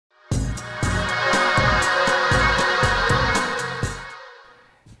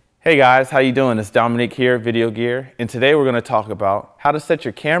Hey guys, how you doing? It's Dominique here, Video Gear, and today we're going to talk about how to set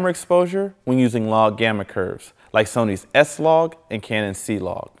your camera exposure when using log gamma curves, like Sony's S-log and Canon's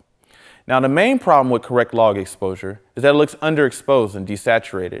C-log. Now the main problem with correct log exposure is that it looks underexposed and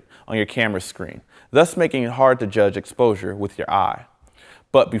desaturated on your camera screen, thus making it hard to judge exposure with your eye.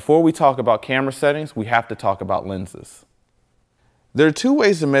 But before we talk about camera settings, we have to talk about lenses. There are two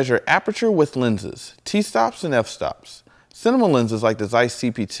ways to measure aperture with lenses, t-stops and f-stops. Cinema lenses like the Zeiss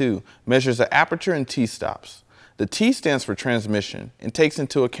CP2 measures the aperture and t-stops. The T stands for transmission and takes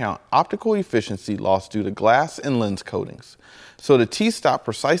into account optical efficiency lost due to glass and lens coatings. So the t-stop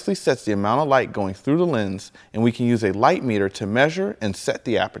precisely sets the amount of light going through the lens, and we can use a light meter to measure and set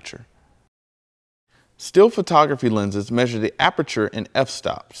the aperture. Still photography lenses measure the aperture in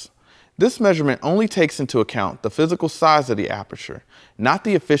f-stops. This measurement only takes into account the physical size of the aperture, not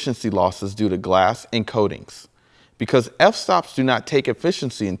the efficiency losses due to glass and coatings. Because f-stops do not take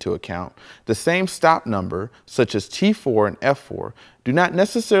efficiency into account, the same stop number, such as T4 and F4, do not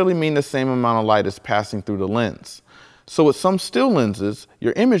necessarily mean the same amount of light is passing through the lens. So with some still lenses,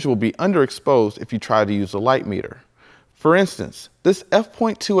 your image will be underexposed if you try to use a light meter. For instance, this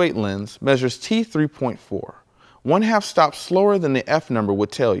Ep.28 lens measures T3.4, 1/2 stops slower than the F number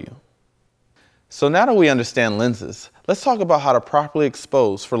would tell you. So now that we understand lenses, let's talk about how to properly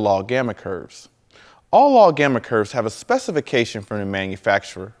expose for log gamma curves. All log gamma curves have a specification from the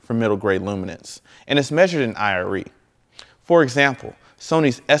manufacturer for middle grade luminance, and it's measured in IRE. For example,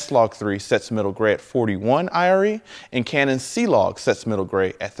 Sony's S-log 3 sets middle gray at 41 IRE, and Canon's C-log sets middle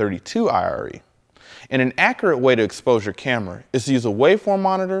gray at 32 IRE. And an accurate way to expose your camera is to use a waveform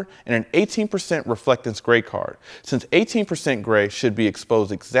monitor and an 18% reflectance gray card, since 18% gray should be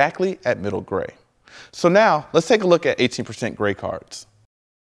exposed exactly at middle gray. So now, let's take a look at 18% gray cards.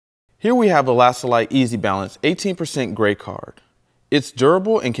 Here we have a Elasolite Easy Balance 18% gray card. It's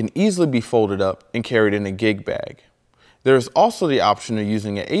durable and can easily be folded up and carried in a gig bag. There is also the option of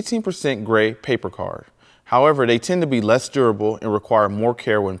using an 18% gray paper card. However, they tend to be less durable and require more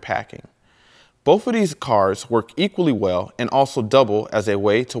care when packing. Both of these cards work equally well and also double as a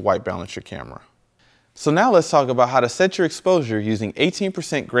way to white balance your camera. So now let's talk about how to set your exposure using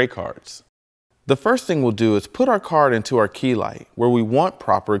 18% gray cards. The first thing we'll do is put our card into our key light where we want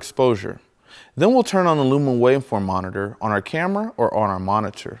proper exposure. Then we'll turn on the lumen waveform monitor on our camera or on our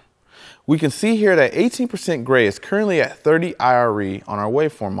monitor. We can see here that 18% gray is currently at 30 IRE on our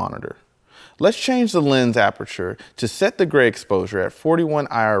waveform monitor. Let's change the lens aperture to set the gray exposure at 41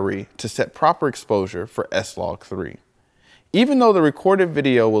 IRE to set proper exposure for S-log 3. Even though the recorded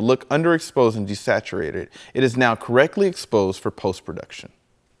video will look underexposed and desaturated, it is now correctly exposed for post-production.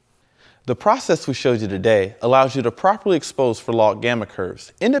 The process we showed you today allows you to properly expose for log gamma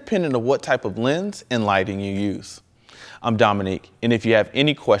curves, independent of what type of lens and lighting you use. I'm Dominique, and if you have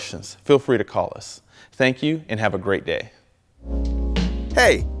any questions, feel free to call us. Thank you and have a great day.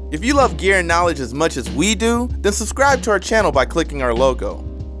 Hey, if you love gear and knowledge as much as we do, then subscribe to our channel by clicking our logo.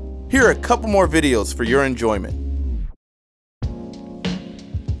 Here are a couple more videos for your enjoyment.